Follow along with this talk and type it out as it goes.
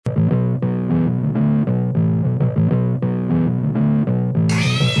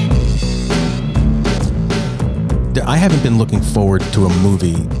I haven't been looking forward to a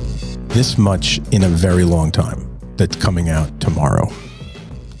movie this much in a very long time that's coming out tomorrow.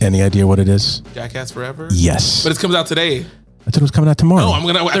 Any idea what it is? Jackass Forever? Yes. But it comes out today. I thought it was coming out tomorrow.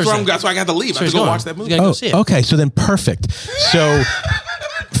 No, that's why I got to leave. I have to go watch that movie. Oh, okay. So then perfect. So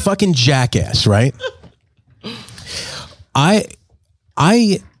fucking Jackass, right?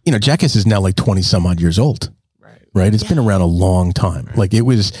 Jackass is now like 20 some odd years old. Right? It's been around a long time. Right. Like it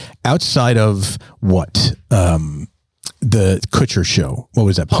was outside of what? The Kutcher show. What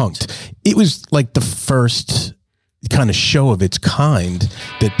was that? Punk'd. It was like the first kind of show of its kind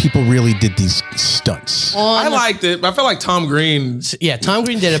that people really did these stunts. I liked it. I felt like Tom Green. Yeah, Tom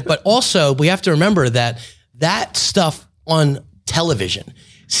Green did it. But also we have to remember that stuff on television.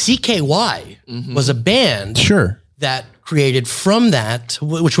 CKY was a band. Sure. That created from that,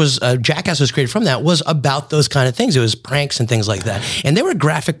 which was Jackass was created from that, was about those kind of things. It was pranks and things like that. And they were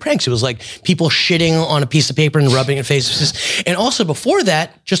graphic pranks. It was like people shitting on a piece of paper and rubbing it in faces. And also before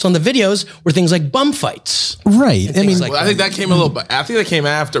that, just on the videos, were things like bum fights. Right. I mean, I think that came a little bit. I think that came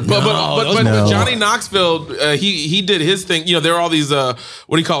after. But Johnny Knoxville, he did his thing. You know, there were all these, what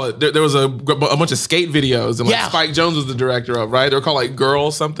do you call it? There was a bunch of skate videos, and like Spike Jonze was the director of, right? They were called like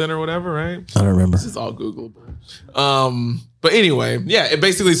Girl something or whatever, right? I don't remember. This is all Googleable. But anyway, yeah, it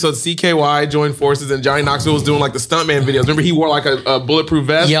basically, so CKY joined forces and Johnny Knoxville was doing like the stuntman videos. Remember he wore like a bulletproof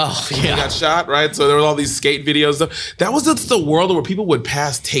vest? Yeah. He got shot, right? So there were all these skate videos. That was just the world where people would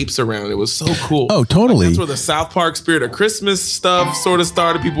pass tapes around. It was so cool. Oh, totally. Like that's where the South Park Spirit of Christmas stuff sort of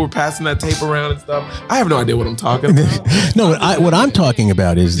started. People were passing that tape around and stuff. I have no idea what I'm talking about. No, what I'm talking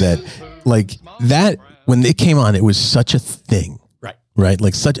about is that like that, when it came on, it was such a thing. Right.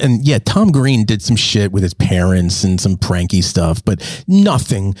 Like Tom Green did some shit with his parents and some pranky stuff, but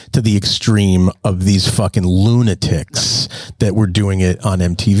nothing to the extreme of these fucking lunatics that were doing it on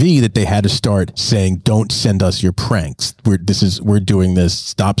MTV, that they had to start saying, don't send us your pranks. We're doing this.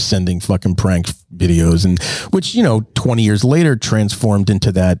 Stop sending fucking prank videos. And which, 20 years later transformed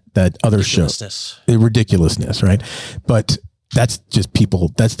into that other show. The ridiculousness. Right. But that's just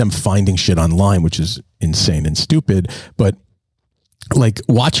that's them finding shit online, which is insane and stupid. But like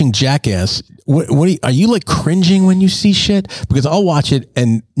watching Jackass, are you like cringing when you see shit? Because I'll watch it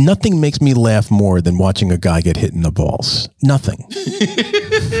and nothing makes me laugh more than watching a guy get hit in the balls. Nothing.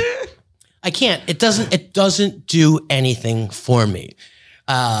 I can't. It doesn't do anything for me.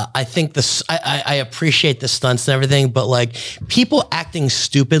 I think I appreciate the stunts and everything, but like people acting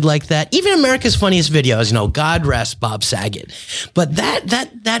stupid like that, even America's Funniest Videos, God rest Bob Saget. But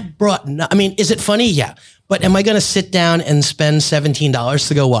that brought, is it funny? Yeah. But am I going to sit down and spend $17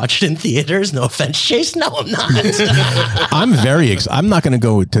 to go watch it in theaters? No offense, Chase. No, I'm not. I'm not going to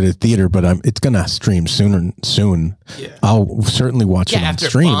go to the theater, but it's going to stream soon. Yeah. I'll certainly watch it on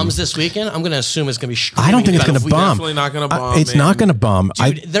stream. After it bombs this weekend, I'm going to assume it's going to be streaming. I don't think it's going to bomb. Definitely not going to bomb. It's not going to bomb.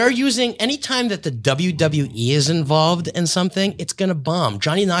 Dude, they're using, anytime that the WWE is involved in something, it's going to bomb.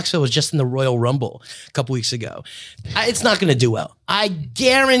 Johnny Knoxville was just in the Royal Rumble a couple weeks ago. It's not going to do well. I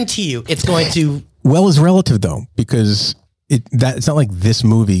guarantee you it's going to... Well is relative though, because it's not like this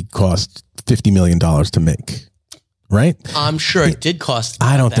movie cost $50 million to make, right? I'm sure it did cost.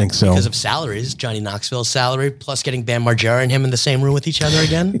 I don't think so. Because of salaries, Johnny Knoxville's salary, plus getting Bam Margera and him in the same room with each other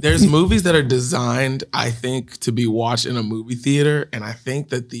again. There's movies that are designed, I think, to be watched in a movie theater, and I think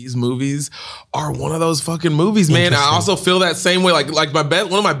that these movies are one of those fucking movies, man. I also feel that same way. Like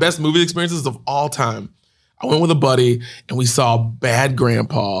one of my best movie experiences of all time. I went with a buddy and we saw Bad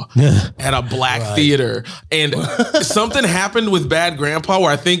Grandpa at a black theater. And something happened with Bad Grandpa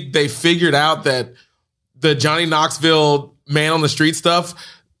where I think they figured out that the Johnny Knoxville man on the street stuff,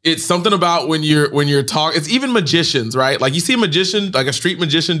 it's something about when you're talking, it's even magicians, right? Like you see a magician, like a street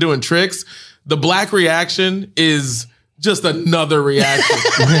magician doing tricks, the black reaction is just another reaction.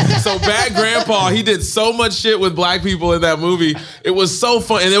 So Bad Grandpa, he did so much shit with black people in that movie. It was so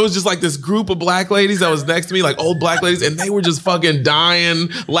fun. And there was just like this group of black ladies that was next to me, like old black ladies, and they were just fucking dying,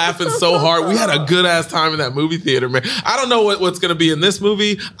 laughing so hard. We had a good ass time in that movie theater, man. I don't know what's going to be in this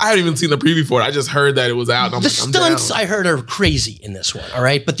movie. I haven't even seen the preview for it. I just heard that it was out. And the stunts I heard are crazy in this one, all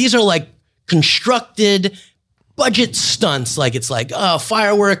right? But these are like constructed budget stunts. Like it's like,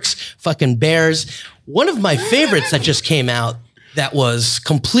 fireworks, fucking bears. One of my favorites that just came out that was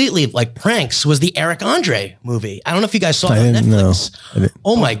completely like pranks was the Eric Andre movie. I don't know if you guys saw it on Netflix.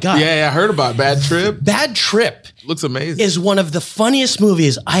 Oh my God. Yeah, I heard about Bad Trip. Bad Trip. Looks amazing. Is one of the funniest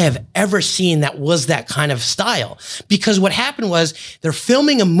movies I have ever seen that was that kind of style. Because what happened was they're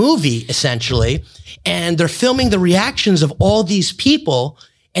filming a movie essentially, and they're filming the reactions of all these people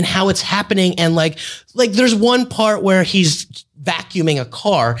and how it's happening. And like there's one part where he's vacuuming a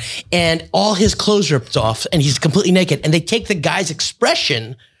car and all his clothes ripped off and he's completely naked. And they take the guy's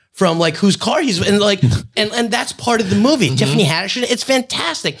expression from like whose car he's in, like, and that's part of the movie. Tiffany Haddish, it's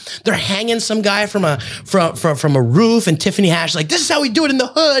fantastic. They're hanging some guy from a roof, and Tiffany Haddish like, this is how we do it in the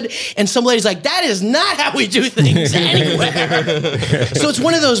hood. And some lady's like, that is not how we do things anywhere. So it's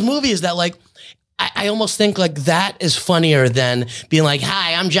one of those movies that like, I almost think like that is funnier than being like,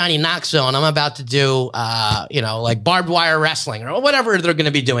 hi, I'm Johnny Knoxville and I'm about to do, like barbed wire wrestling or whatever they're going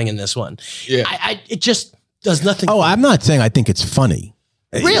to be doing in this one. Yeah. It just does nothing. Oh, I'm not saying I think it's funny.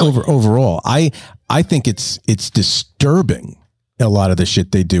 Really? Overall, I think it's disturbing, a lot of the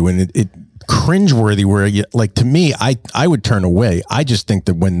shit they do, and it cringeworthy. Where you, like, to me, I would turn away. I just think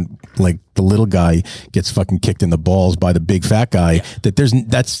that when like the little guy gets fucking kicked in the balls by the big fat guy,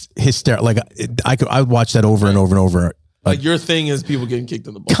 that's hysterical. Like I would watch that over and over and over. Like your thing is people getting kicked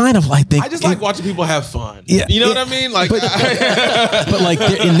in the balls. Kind of like I just like watching people have fun. Yeah, you know what I mean? Like, but like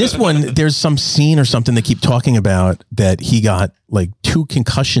in this one, there's some scene or something they keep talking about that he got like 2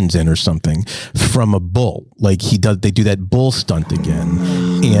 concussions in or something from a bull. Like they do that bull stunt again,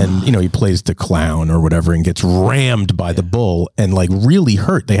 and he plays the clown or whatever and gets rammed by the bull and like really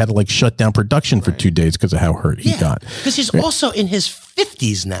hurt. They had to like shut down production for 2 days because of how hurt he got. Because he's also in his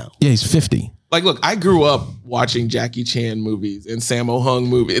 50s now. Yeah, he's 50. Like, look, I grew up watching Jackie Chan movies and Sammo Hung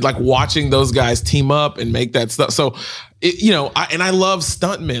movies, like watching those guys team up and make that stuff. So, I love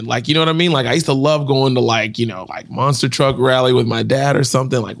stuntmen. Like, you know what I mean? Like, I used to love going to like monster truck rally with my dad or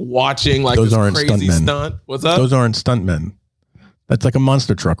something, like watching like those aren't crazy stuntmen. Stunt. What's up? Those aren't stuntmen. That's like a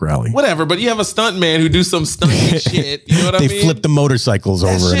monster truck rally. Whatever, but you have a stunt man who do some stunty shit. You know what I mean? They flip the motorcycles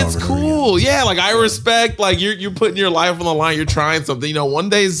over and over. That shit's cool. Yeah, like I respect. Like you're putting your life on the line. You're trying something. One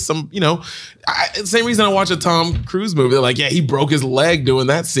day same reason I watch a Tom Cruise movie. They're like, yeah, he broke his leg doing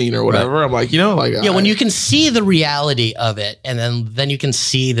that scene or whatever. Right. I'm like, when you can see the reality of it, and then you can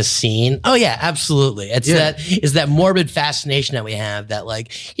see the scene. Oh yeah, absolutely. It's that morbid fascination that we have. That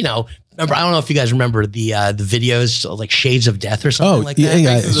remember, I don't know if you guys remember the videos like Shades of Death or something like that.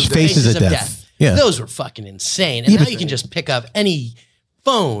 Yeah, Faces of Death. Yeah, those were fucking insane. And now you can just pick up any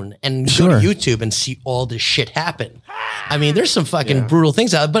phone and go to YouTube and see all this shit happen. I mean, there's some fucking brutal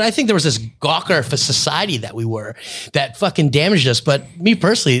things out, but I think there was this gawker for society that we were that fucking damaged us. But me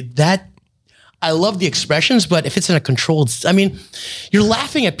personally, I love the expressions, but if it's in a controlled, you're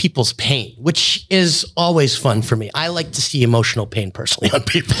laughing at people's pain, which is always fun for me. I like to see emotional pain personally on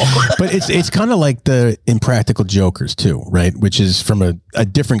people. But it's kind of like the Impractical Jokers too, right? Which is from a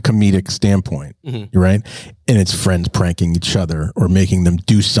different comedic standpoint, right? And it's friends pranking each other or making them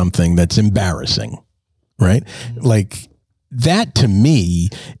do something that's embarrassing, right? Like that to me,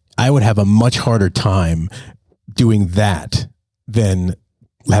 I would have a much harder time doing that than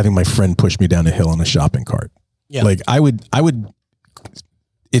having my friend push me down a hill on a shopping cart. Yeah. Like I would,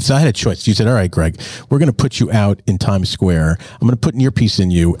 if I had a choice, you said, all right, Greg, we're going to put you out in Times Square. I'm going to put an earpiece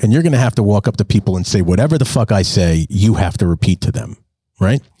in you and you're going to have to walk up to people and say, whatever the fuck I say, you have to repeat to them.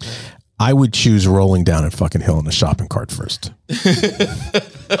 Right. I would choose rolling down a fucking hill in a shopping cart first.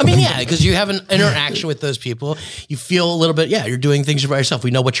 Because you have an interaction with those people. You feel a little bit, you're doing things by yourself.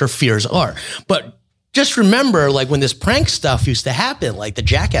 We know what your fears are, but just remember, like when this prank stuff used to happen, like the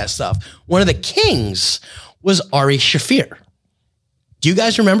Jackass stuff, one of the kings was Ari Shaffir. Do you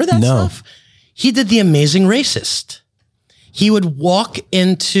guys remember that stuff? He did The Amazing Racist. He would walk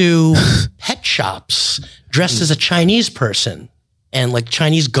into pet shops dressed as a Chinese person and like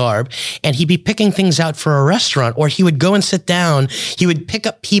Chinese garb, and he'd be picking things out for a restaurant, or he would go and sit down. He would pick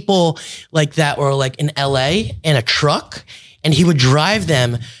up people like that, or like in LA in a truck, and he would drive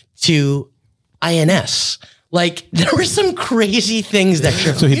them to INS. Like there were some crazy things that.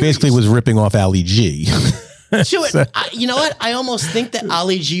 So he basically was ripping off Ali G. You know what? I almost think that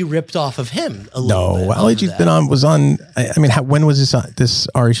Ali G ripped off of him a little bit. No, Ali G's was on. When was this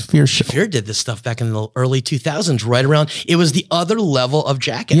Ari Shaffir show? Shaffir did this stuff back in the early 2000s, right around. It was the other level of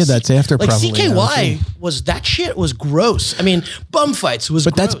Jackass. Yeah, that's after like probably. CKY was that shit was gross. Bum fights was.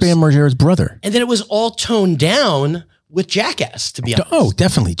 But gross. That's Bam Margera's brother. And then it was all toned down with Jackass, to be honest. Oh,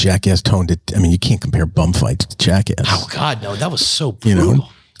 definitely Jackass ed it. You can't compare bum fights to Jackass. Oh God, no, that was so brutal.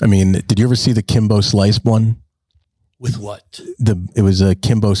 Did you ever see the Kimbo Slice one? With what? It was a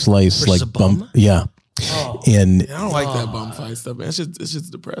Kimbo Slice versus like bum. Yeah. Oh. And I don't like that bum fight stuff, man. It's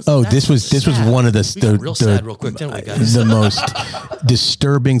just depressing. Oh, this was one of sad real quick, didn't we, guys? The most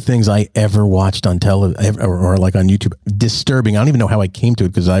disturbing things I ever watched on television or like on YouTube. Disturbing. I don't even know how I came to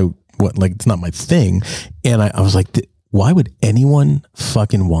it because it's not my thing. And I was like, why would anyone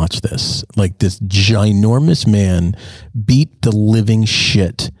fucking watch this? Like this ginormous man beat the living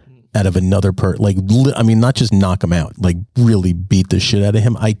shit out of another person. Like, I mean, not just knock him out, like really beat the shit out of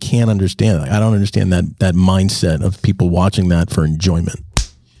him. I can't understand. Like, I don't understand that mindset of people watching that for enjoyment.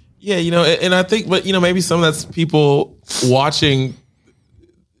 Yeah, you know, and I think, but you know, maybe some of that's people watching.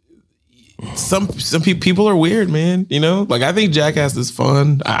 Some people are weird, man. You know, like I think Jackass is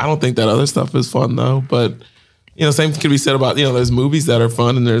fun. I don't think that other stuff is fun though. But you know, same can be said about, you know, there's movies that are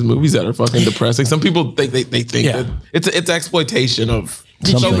fun and there's movies that are fucking depressing. Some people think they think that it's exploitation of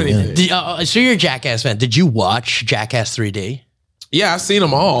so many things. So you're a Jackass fan. Did you watch Jackass 3D? Yeah, I've seen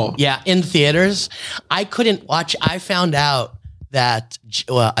them all. Yeah, in theaters. I couldn't watch. I found out that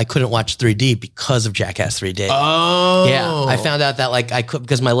I couldn't watch 3D because of Jackass 3D. Oh. Yeah, I found out that like I could,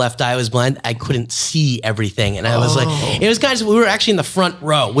 because my left eye was blind, I couldn't see everything. And I was like, it was kind of, we were actually in the front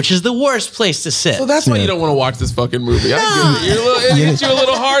row, which is the worst place to sit. So that's why you don't want to watch this fucking movie. It hit you a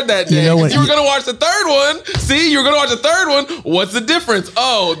little hard that day. You were going to watch the third one. See, you were going to watch the third one. What's the difference?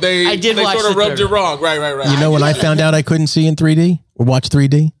 Oh, they sort of rubbed you wrong. Right. You know when I found out I couldn't see in 3D or watch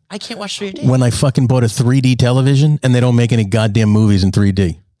 3D? I can't watch 3D. When I fucking bought a 3D television and they don't make any goddamn movies in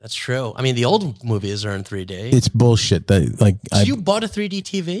 3D. That's true. I mean, the old movies are in 3D. It's bullshit. You bought a 3D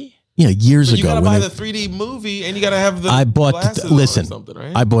TV? Yeah, years ago. You gotta buy the 3D movie and you gotta have the glasses on or something,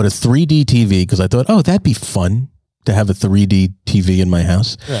 right? I bought a 3D TV because I thought, oh, that'd be fun to have a 3D TV in my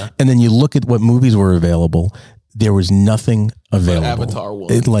house. Yeah. And then you look at what movies were available. There was nothing available. Avatar one.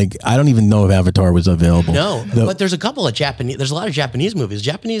 I don't even know if Avatar was available. No, but there's a couple of there's a lot of Japanese movies.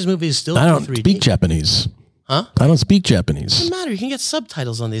 Japanese movies still I don't 3D. Speak Japanese. Huh? I don't speak Japanese. Doesn't matter. You can get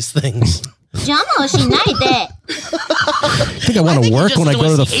subtitles on these things. I think I want to work when I go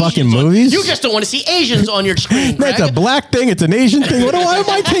to the fucking movies. You just don't want to see Asians on your screen. That's a black thing. It's an Asian thing. Why am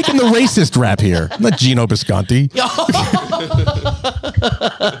I taking the racist rap here? I'm not Gino Bisconti.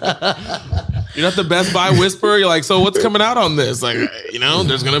 You're not the Best Buy whisperer. You're like, so what's coming out on this? Like, you know,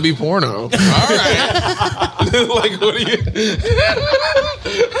 there's gonna be porno. All right. Like, what are you?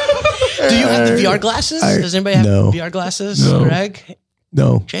 Do you have the VR glasses? Does anybody have VR glasses, Greg?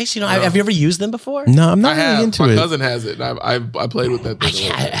 No. Chase, have you ever used them before? No, I'm not really into it. My cousin has it. I played with that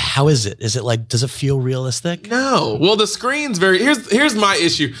thing. How is it? Is it like, does it feel realistic? No. Well, the screen's here's my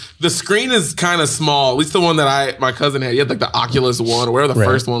issue. The screen is kind of small. At least the one that my cousin had. He had like the Oculus one or whatever the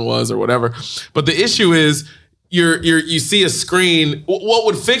first one was or whatever. But the issue is you see a screen. What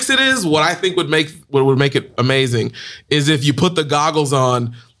would fix it is what I think would make it amazing is if you put the goggles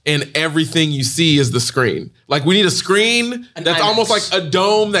on and everything you see is the screen. Like we need a screen that's almost like a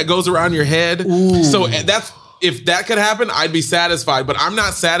dome that goes around your head. Ooh. So if that could happen, I'd be satisfied. But I'm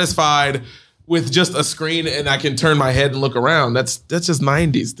not satisfied with just a screen and I can turn my head and look around. That's just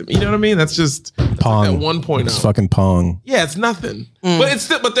 90s to me. You know what I mean? That's just Pong. Like 1.0. It's fucking Pong. Yeah, it's nothing.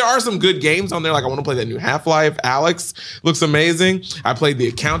 But there are some good games on there. Like I want to play that new Half-Life. Alex looks amazing. I played The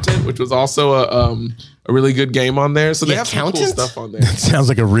Accountant, which was also a really good game on there. So they have some cool stuff on there. That sounds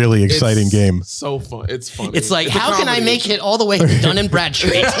like a really exciting game. So fun. It's funny. It's like, how can I make it all the way to Dun &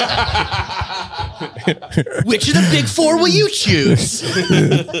 Bradstreet? Which of the big four will you choose?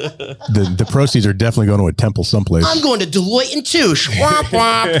 The proceeds are definitely going to a temple someplace. I'm going to Deloitte & Touche. Womp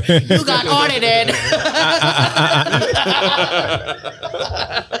womp. You got audited.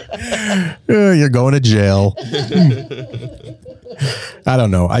 You're going to jail. I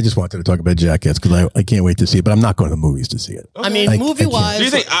don't know. I just wanted to talk about Jackass because I can't wait to see it, but I'm not going to the movies to see it. Okay. I mean, movie-wise. Do you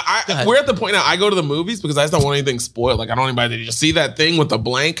think we're at the point now? I go to the movies because I just don't want anything spoiled. Like I don't want anybody to just see that thing with the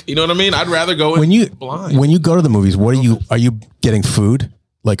blank. You know what I mean? I'd rather go blind. When you go to the movies, what are you getting food?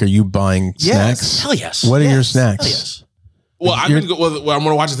 Like, are you buying snacks? Hell yes. What are your snacks? Hell yes. Well, I'm going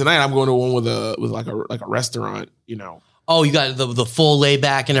to watch it tonight. I'm going to one with like a restaurant. You know. Oh, you got the full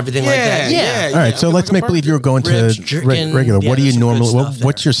layback and everything like that. Yeah. All right. So let's make believe you're going to regular. What do you normally?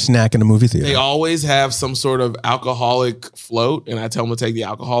 What's your snack in a movie theater? They always have some sort of alcoholic float, and I tell them to take the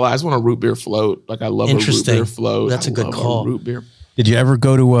alcohol. I just want a root beer float. Like I love a root beer float. That's a good call. Root beer. Did you ever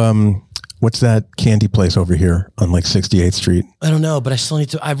go to what's that candy place over here on like 68th Street? I don't know, but I still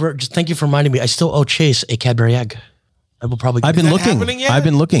need to. Just thank you for reminding me. I still owe Chase a Cadbury egg. I will probably. I've been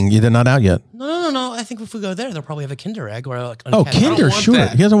looking. They're not out yet. No. I think if we go there, they'll probably have a Kinder egg or like. Kinder, sure.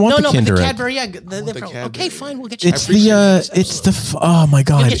 That. He doesn't want the Kinder egg. Cadbury egg. Okay, fine. We'll get you. Oh my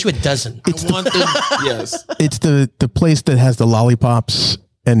God. We'll get you a dozen. Yes. It's the place that has the lollipops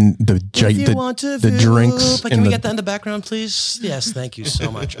and the drinks. But can we get that in the background, please? Yes, thank you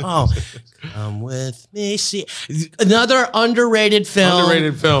so much. Oh, come with me. See, another underrated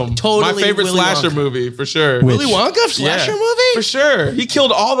film. Totally, my favorite Willy slasher Wonka. movie for sure. Willy Wonka slasher movie for sure. He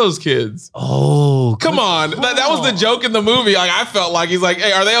killed all those kids. Oh, come on! That was the joke in the movie. Like I felt like he's like,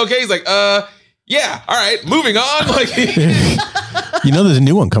 hey, are they okay? He's like, yeah, all right, moving on. Like, there's a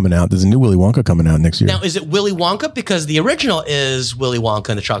new one coming out. There's a new Willy Wonka coming out next year. Now, is it Willy Wonka? Because the original is Willy Wonka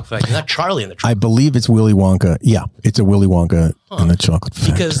and the Chocolate Factory, not Charlie and the Chocolate I believe it's Willy Wonka. Yeah, it's a Willy Wonka and the Chocolate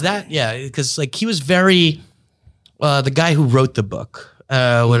Factory. Because like he was very, the guy who wrote the book,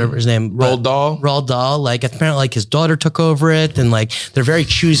 whatever his name, Roald Dahl. Like apparently, like his daughter took over it, and like they're very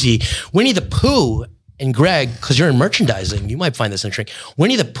choosy. Winnie the Pooh and Greg, because you're in merchandising, you might find this interesting.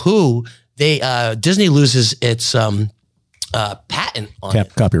 Winnie the Pooh. Disney loses its patent on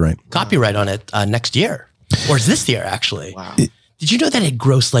it. Copyright on it next year. Or is this year, actually? Wow. Did you know that it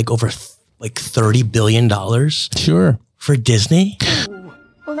grossed like over $30 billion? Sure. For Disney?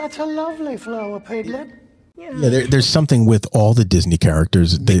 Well, that's a lovely flower, Piglet. Yeah, there's something with all the Disney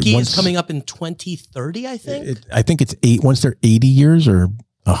characters. Mickey is coming up in 2030, I think. I think it's once they're 80 years or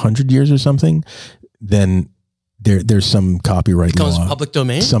 100 years or something, then there's some copyright becomes law, public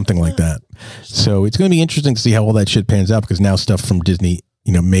domain, something like that. So it's going to be interesting to see how all that shit pans out, because now stuff from Disney,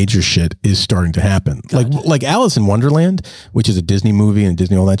 major shit is starting to happen. Gotcha. Like Alice in Wonderland, which is a Disney movie and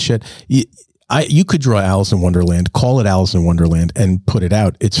Disney all that shit. You could draw Alice in Wonderland, call it Alice in Wonderland, and put it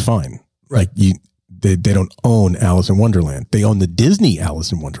out. It's fine. Right. Like they don't own Alice in Wonderland. They own the Disney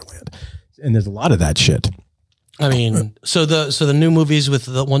Alice in Wonderland, and there's a lot of that shit. I mean, so the new movies with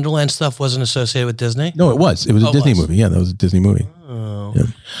the Wonderland stuff wasn't associated with Disney? No, it was. It was a Disney movie. Yeah, that was a Disney movie. Oh. Yeah.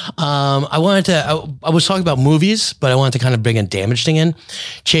 I was talking about movies, but I wanted to kind of bring a damaged thing in.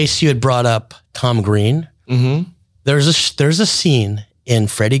 Chase, you had brought up Tom Green. Mm-hmm. There's a scene in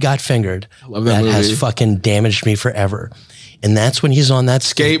Freddy Got Fingered that has fucking damaged me forever. And that's when he's on that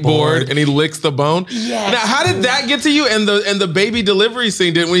skateboard and he licks the bone. Yes. Now, how did that get to you? And the baby delivery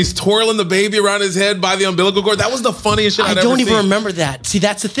scene when he's twirling the baby around his head by the umbilical cord. That was the funniest shit I'd ever seen. I don't even remember that. See,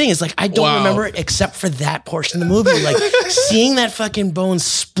 that's the thing. It's like I don't remember it except for that portion of the movie. Like seeing that fucking bone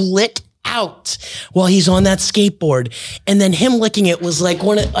split out while he's on that skateboard, and then him licking it was like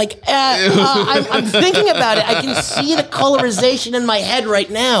I'm thinking about it. I can see the colorization in my head right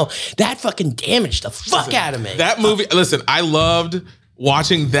now. That fucking damaged the fuck out of me. That movie, listen, I loved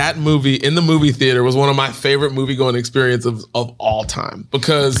watching that movie in the movie theater. Was one of my favorite movie going experiences of all time,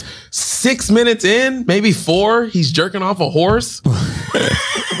 because 6 minutes in, maybe 4, he's jerking off a horse.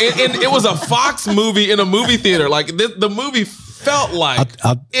 and it was a Fox movie in a movie theater. Like the movie felt like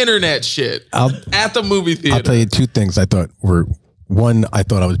internet shit at the movie theater. I'll tell you two things I thought were. One, I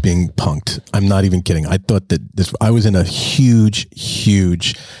thought I was being punked. I'm not even kidding. I thought that I was in a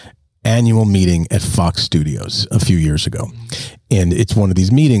huge annual meeting at Fox Studios a few years ago. And it's one of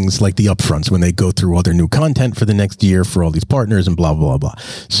these meetings like the upfronts when they go through all their new content for the next year for all these partners and blah, blah, blah.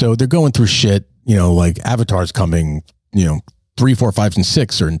 So they're going through shit, like Avatar's coming, 3, 4, 5, and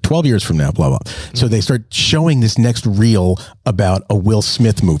 6, or in 12 years from now, blah, blah. So they start showing this next reel about a Will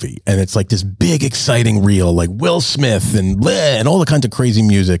Smith movie. And it's like this big, exciting reel, like Will Smith and all the kinds of crazy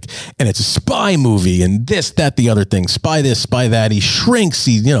music. And it's a spy movie and this, that, the other thing. Spy this, spy that. He shrinks,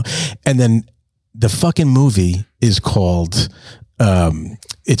 and then the fucking movie is called...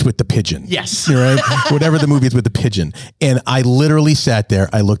 it's with the pigeon. Yes. Right? Whatever the movie is with the pigeon. And I literally sat there.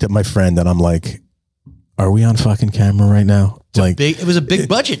 I looked at my friend and I'm like, are we on fucking camera right now? It was a big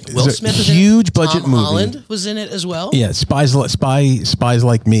budget. Will Smith was huge budget movie. Tom Holland was in it as well. Yeah, spies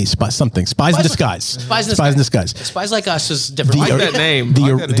like me, spies in disguise. Spies in disguise. Spies Like Us is different. I like that name.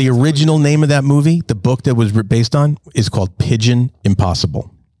 The original name of that movie, the book that was based on, is called Pigeon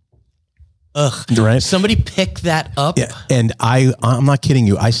Impossible. Ugh. Right? Somebody pick that up. Yeah. And I'm not kidding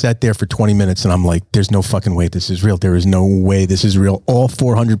you. I sat there for 20 minutes and I'm like, there's no fucking way this is real. There is no way this is real. All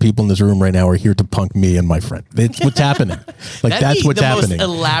 400 people in this room right now are here to punk me and my friend. It's what's happening. Like that's what's happening. The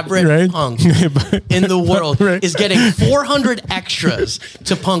most elaborate punk in the world is getting 400 extras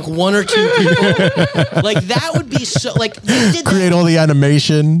to punk 1 or 2 people. Like that would be so like create all the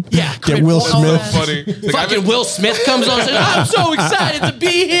animation. Yeah. Get Will Smith. So funny. Fucking Will Smith comes on and says, I'm so excited to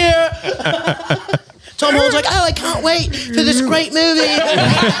be here. Tom Holland's like, I can't wait for this great movie.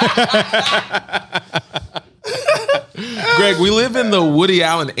 Greg, we live in the Woody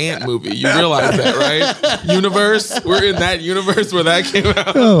Allen Ant movie. You realize that, right? Universe. We're in that universe where that came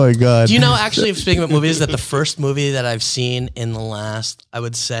out. Oh my God. Do you know, actually, speaking of movies, that the first movie that I've seen in the last, I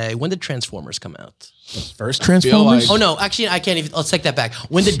would say, when did Transformers come out? First Transformers? Oh no, actually, I can't even. Let's take that back.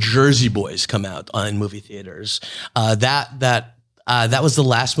 When did Jersey Boys come out in movie theaters? That was the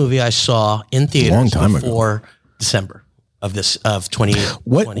last movie I saw in theaters Long time before December of 2020.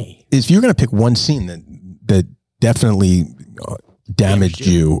 What if you're going to pick one scene that definitely damaged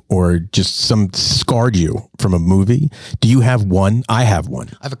you or just scarred you from a movie? Do you have one? I have one.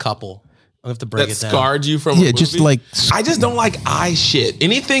 I have a couple. I have to break That it down. scarred you from a movie? just like I just don't like eye shit.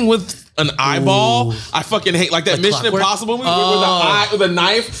 Anything with an eyeball, I fucking hate. Like that Like Mission Clockwork? Impossible movie where the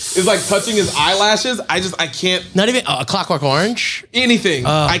knife is like touching his eyelashes. I can't. Not even a Clockwork Orange. Anything.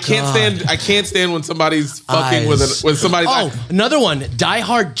 I can't stand. I can't stand when somebody's fucking with somebody's. Oh, another one. Die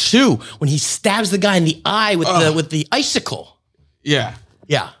Hard 2 when he stabs the guy in the eye with the icicle. Yeah.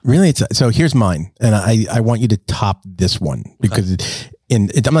 Yeah. really. So here's mine, and I want you to top this one because. I'm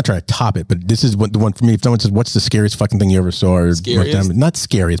not trying to top it, but this is the one for me. If someone says, "What's the scariest fucking thing you ever saw?" Or not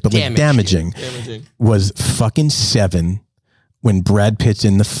scariest, but like damaging, was fucking Seven when Brad Pitt's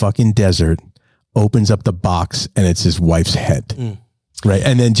in the fucking desert, opens up the box, and it's his wife's head. Right.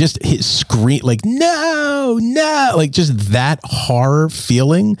 And then just his scream, like, no, like just that horror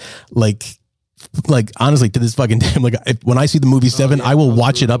feeling, like honestly, to this fucking day, like when I see the movie Seven, I will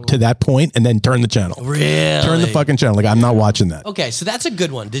watch it up to that point and then turn the channel. Really? Turn the fucking channel. Like I'm not watching that. Okay, so that's a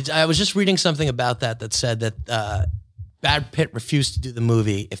good one. I was just reading something about that said that Brad Pitt refused to do the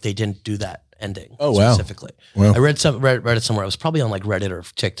movie if they didn't do that ending. Oh, wow. Specifically. Wow. I read it somewhere. It was probably on like Reddit or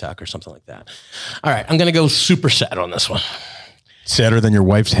TikTok or something like that. All right, I'm going to go super sad on this one. Sadder than your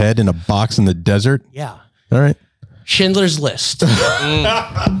wife's head in a box in the desert? Yeah. All right. Schindler's List.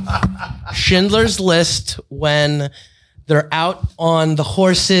 Schindler's List when they're out on the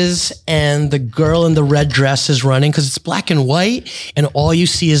horses and the girl in the red dress is running because it's black and white and all you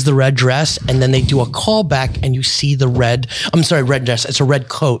see is the red dress and then they do a callback and you see the red dress. It's a red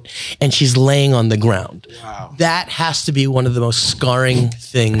coat and she's laying on the ground. Wow. That has to be one of the most scarring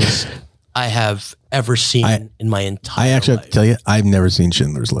things I have ever seen in my entire life. I actually have to tell you, I've never seen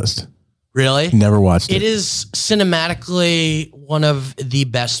Schindler's List. Really? Never watched it. It is cinematically one of the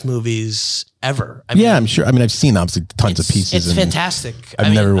best movies ever. I mean, I'm sure. I mean, I've seen obviously tons of pieces. It's fantastic.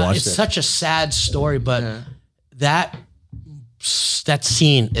 I've never watched it. It's such a sad story, but that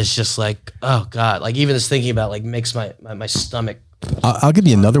scene is just like, oh God. Like even just thinking about it, like makes my stomach. I'll give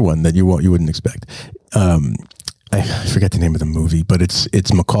you another one that you wouldn't expect. I forget the name of the movie, but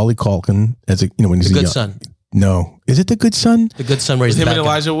it's Macaulay Culkin as when he's The Good young. Son. No, is it The Good Son? The Good Son, where he's Him the and bad guy.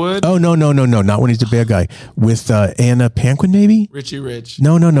 Elijah Wood. Oh no, not when he's the bad guy with Anna Paquin, maybe. Richie Rich.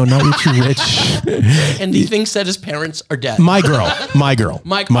 No, not Richie Rich. And he thinks that his parents are dead. My girl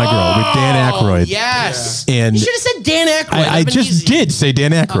with Dan Aykroyd. Yes. And you should have said Dan Aykroyd. I just easy. did say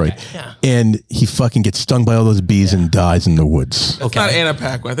Dan Aykroyd. Okay, yeah. And he fucking gets stung by all those bees and dies in the woods. That's not Anna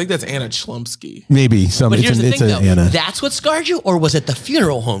Paquin. I think that's Anna Chlumsky. Maybe some. But here's the it's thing, a though. Anna. That's what scarred you, or was it the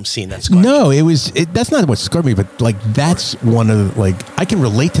funeral home scene that scarred you? No, that's not what scared me, but like that's one of I can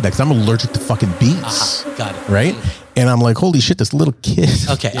relate to that because I'm allergic to fucking bees. Got it. Right? And I'm like, holy shit, this little kid.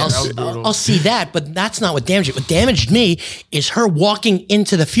 Okay, that was brutal. I'll see that, but that's not what damaged it. What damaged me is her walking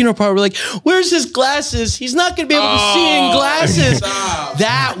into the funeral parlor. We're like, where's his glasses? He's not going to be able to see in glasses. Stop.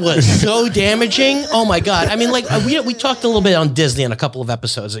 That was so damaging. Oh my God. I mean, like we talked a little bit on Disney in a couple of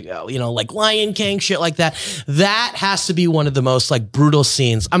episodes ago, like Lion King, shit like that. That has to be one of the most like brutal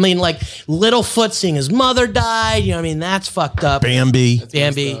scenes. I mean, like Littlefoot seeing his mother died. You know what I mean? That's fucked up. Bambi.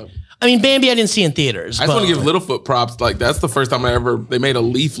 I mean, Bambi I didn't see in theaters. I just want to give Littlefoot props. Like that's the first time they made a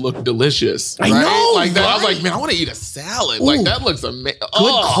leaf look delicious. I know, Like that, I was right? like, man, I want to eat a salad. Like that looks amazing.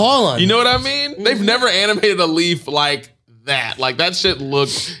 Good call on You know what I mean? They've never animated a leaf like that. Like that shit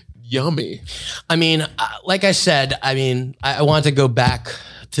looked yummy. I mean, like I said, I want to go back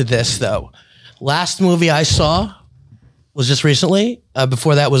to this though. Last movie I saw was just recently.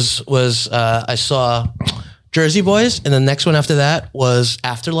 Before that was I saw Jersey Boys, and the next one after that was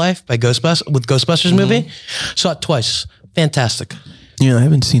Afterlife by Ghostbusters movie. Saw it twice. Fantastic. Yeah, I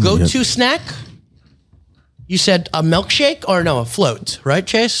haven't seen it yet. Go-to snack? You said a milkshake or no, a float, right,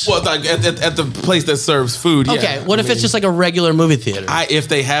 Chase? Well, like at the place that serves food. Yeah. Okay, what if it's just like a regular movie theater? If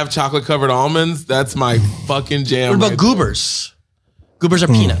they have chocolate covered almonds, that's my fucking jam. What about right goobers? Goobers are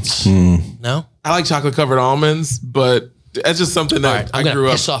peanuts. No? I like chocolate covered almonds, but that's just something that I'm I going grew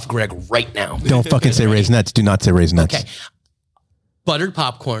to up. piss off Greg right now. Don't fucking say Raisinets. Do not say Raisinets. Okay. Buttered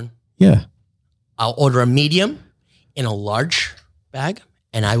popcorn. Yeah. I'll order a medium in a large bag,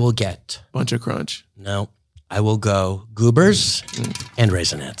 and I will get... Bunch of crunch. No. I will go goobers and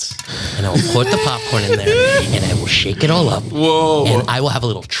Raisinets. And I will put the popcorn in there, and I will shake it all up. Whoa. And I will have a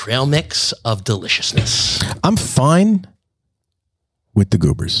little trail mix of deliciousness. I'm fine with the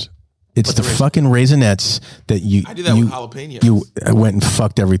goobers. It's the fucking Raisinets that you... I do that with jalapeno. You went and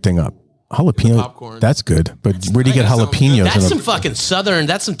fucked everything up. jalapeno popcorn. That's good, but where do you get That sounds jalapenos? That's in some a, fucking southern.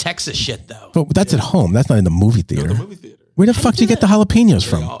 That's some Texas shit, though. but that's at home. That's not in the movie theater. The movie theater. Where the fuck do you get the jalapenos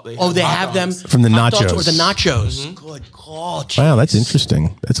from? Oh, they have them From the hot dogs nachos. or the nachos. Good call. Wow, that's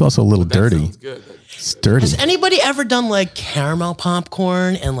interesting. That's also a little dirty. Sounds good. It's dirty. Has anybody ever done like caramel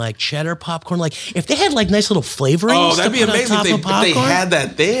popcorn and like cheddar popcorn? Like if they had like nice little flavorings. Oh, that'd to be put on amazing top if of they popcorn. had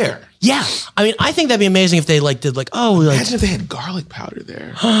that there. Yeah, I mean, I think that'd be amazing if they like did like Imagine if they had garlic powder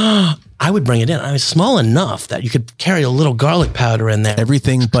there. I would bring it in. I mean, small enough that you could carry a little garlic powder in there.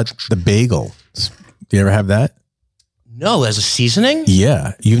 Everything but the bagel. Do you ever have that? No, as a seasoning.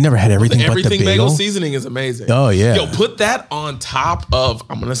 Yeah. You've never had everything but the Everything bagel? bagel seasoning is amazing. Oh, yeah. Yo, put that on top of,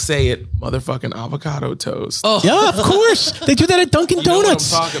 I'm going to say it, motherfucking avocado toast. Oh, Yeah, of course. They do that at Dunkin' know what I'm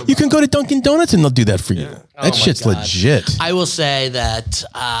Donuts. talking You can about. go to Dunkin' Donuts and they'll do that for you. Oh That my shit's God. legit. I will say that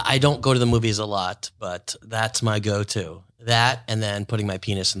I don't go to the movies a lot, but that's my go-to. That and then putting my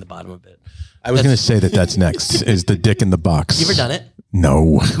penis in the bottom of it. I was going to say that's next, is the dick in the box. You ever done it?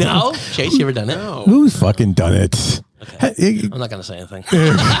 No. No, Chase, you ever done it? No. Who's fucking done it? Hey, I'm not gonna say anything.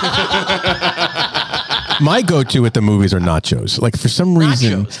 my go-to at the movies are nachos. Like for some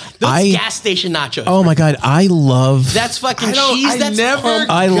reason, Nachos. Those gas station nachos. oh my God, I love. That's fucking I don't. cheese. I That's never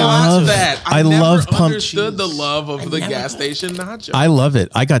pumped. I got love- that. I never love pumped understood the love of the never gas got station nacho. I love it.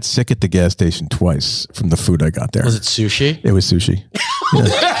 I got sick at the gas station twice from the food I got there. Was it sushi? It was sushi.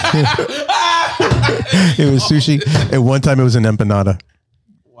 It was sushi. And one time it was an empanada.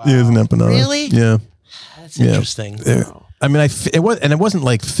 Wow. It was an empanada. Really? Yeah. That's interesting. I mean, it wasn't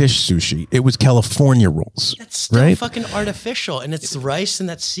like fish sushi. It was California rolls. That's still right? fucking artificial, and it's rice and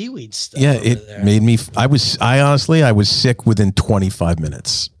that seaweed stuff. Yeah, over it there. made me. I was sick within 25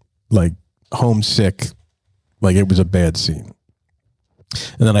 minutes, like homesick, like it was a bad scene.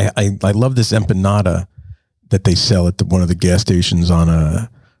 And then I love this empanada that they sell at one of the gas stations on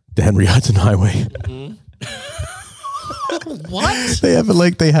the Henry Hudson Highway. What? They have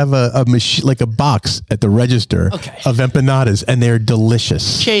a machine, like a box at the register Okay. of empanadas, and they're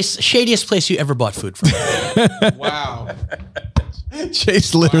delicious. Chase, shadiest place you ever bought food from? Wow,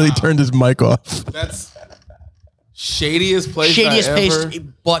 Chase literally turned his mic off. that's shadiest place. Shadiest I place ever, you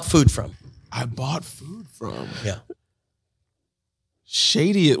bought food from? I bought food from. Yeah.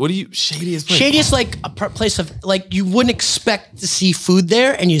 Shadiest. What do you shadiest place? Shadiest, like a place of like you wouldn't expect to see food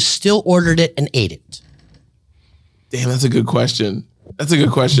there, and you still ordered it and ate it. Damn, that's a good question. That's a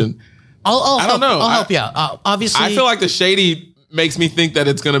good question. I don't know. I'll help you out. Obviously, I feel like the shady makes me think that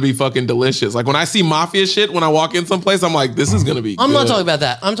it's gonna be fucking delicious. Like when I see mafia shit, when I walk in someplace, I'm like, this is gonna be. I'm not good. talking about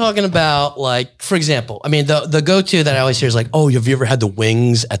that. I'm talking about like, for example, I mean, the go-to that I always hear is like, oh, have you ever had the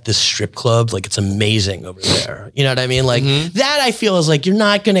wings at this strip club? Like, it's amazing over there. You know what I mean? Like that I feel is like, you're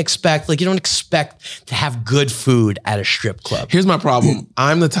not going to expect, like you don't expect to have good food at a strip club. Here's my problem.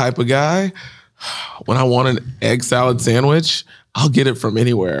 I'm the type of guy, when I want an egg salad sandwich, I'll get it from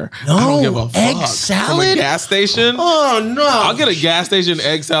anywhere. No, I don't give a fuck. egg From a salad? gas station? Oh no. I'll get a gas station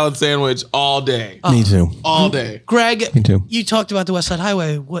egg salad sandwich all day. Me too. All day. Greg, Me too. you talked about the West Side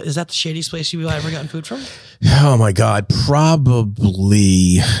Highway. What is that the shadiest place you've ever gotten food from? Oh my God,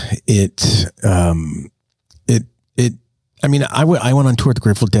 probably it. I mean, I went on tour with the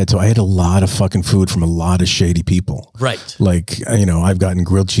Grateful Dead, so I had a lot of fucking food from a lot of shady people. Right. Like, you know, I've gotten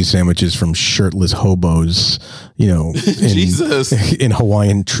grilled cheese sandwiches from shirtless hobos, you know, Jesus. in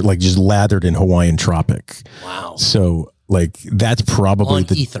Hawaiian, like just lathered in Hawaiian tropic. Wow. So like, that's probably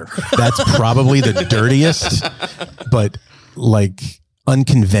On ether. that's probably the dirtiest, but like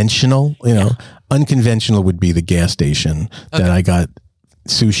unconventional, you know, unconventional would be the gas station that I got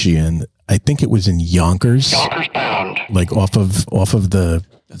sushi in. I think it was in Yonkers, like off of the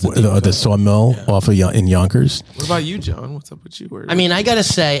sawmill in Yonkers. What about you, John? What's up with you? I mean, I gotta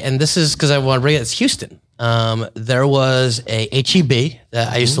say, and this is because I want to bring it. It's Houston. There was a HEB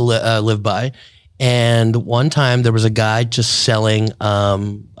that I used to live by, and one time there was a guy just selling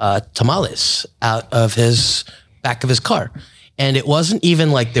tamales out of his back of his car, and it wasn't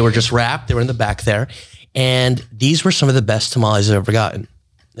even like they were just wrapped; they were in the back there, and these were some of the best tamales I've ever gotten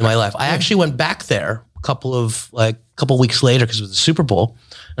in my life. I actually went back there a couple weeks later because it was the Super Bowl,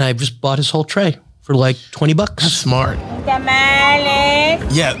 and I just bought his whole tray for like $20. That's smart.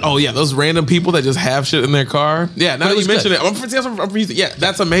 Tamales. Yeah. Oh, yeah. Those random people that just have shit in their car. Yeah. Now But it that you was mention good. it, I'm from Houston. Yeah,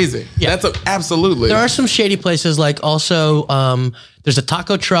 that's amazing. Yeah. That's absolutely. There are some shady places, like also there's a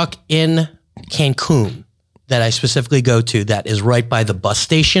taco truck in Cancun that I specifically go to that is right by the bus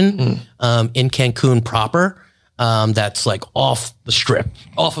station in Cancun proper. That's like off the strip,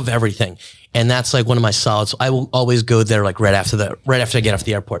 off of everything. And that's like one of my solids. I will always go there like right after I get off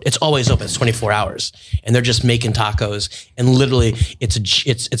the airport. It's always open. It's 24 hours, and they're just making tacos. And literally,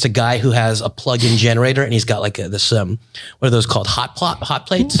 it's a guy who has a plug-in generator, and he's got like this what are those called, hot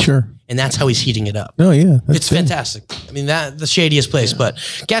plates? Sure. And that's how he's heating it up. Oh yeah, It's fantastic. I mean, the shadiest place, but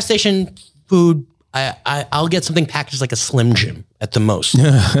gas station food. I'll get something packaged like a Slim Jim at the most.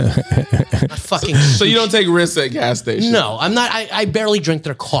 Not fucking. So you don't take risks at gas stations? No, I'm not. I barely drink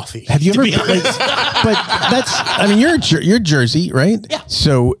their coffee. Have you ever? But that's. I mean, you're Jersey, right? Yeah.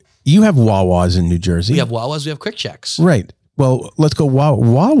 So you have Wawas in New Jersey. We have Wawas. We have Quick Checks. Right. Well, let's go.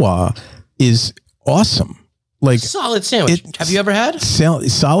 Wawa is awesome. Like solid sandwich. Have you ever had solid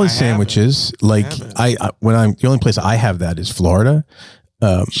sandwiches? Like the only place I have that is Florida.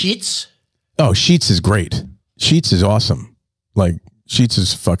 Sheets? Oh, Sheets is great. Sheets is awesome. Like Sheets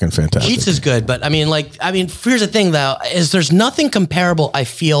is fucking fantastic. Sheets is good, but I mean, here's the thing though, is there's nothing comparable. I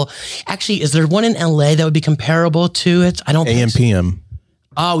feel actually, is there one in LA that would be comparable to it? I don't think so. AMPM.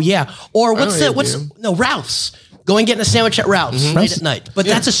 Oh yeah. Or Ralph's. Going getting a sandwich at Ralph's late at night. But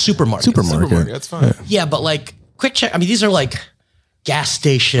that's a supermarket. Supermarket. That's fine. Yeah, but like Quick Check, I mean, these are like gas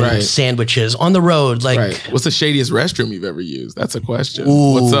station sandwiches on the road. Like, what's the shadiest restroom you've ever used? That's a question.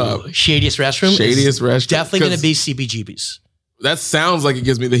 Ooh, What's up? Shadiest restroom? Shadiest restroom. Definitely going to be CBGB's. That sounds like it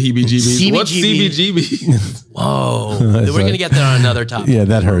gives me the heebie-jeebies. What's CBGB? Whoa. We're going to get there on another topic. Yeah,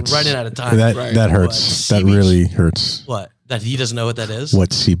 that hurts. We're running out of time. That hurts. That really hurts. What? That he doesn't know what that is?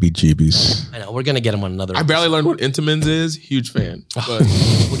 What's CBGB's? I know. We're going to get him on another. I barely learned what Intamins is. Huge fan. But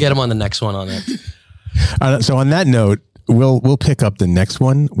we'll get him on the next one on it. So on that note, we'll pick up the next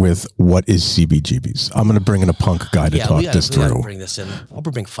one with what is CBGB's. I'm going to bring in a punk guy to talk this through. We gotta bring this in. I'll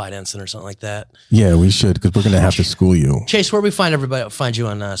bring finance in or something like that. Yeah, we should, because we're going to have to school you. Chase, where we find you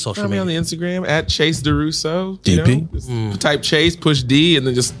on social media? on the Instagram at Chase DeRusso. DP. Type Chase, push D, and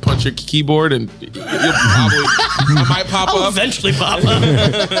then just punch your keyboard, and I might pop up. Eventually pop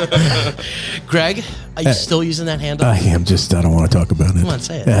up. Greg, are you still using that handle? I am. I don't want to talk about it. Come on,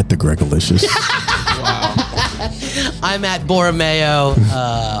 say it. At the Gregalicious. Wow. I'm at Borromeo,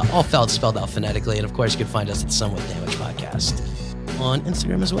 all spelled out phonetically. And of course, you can find us at Somewhat Damage Podcast on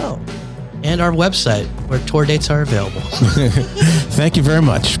Instagram as well. And our website, where tour dates are available. Thank you very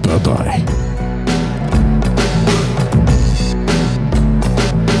much. Bye-bye.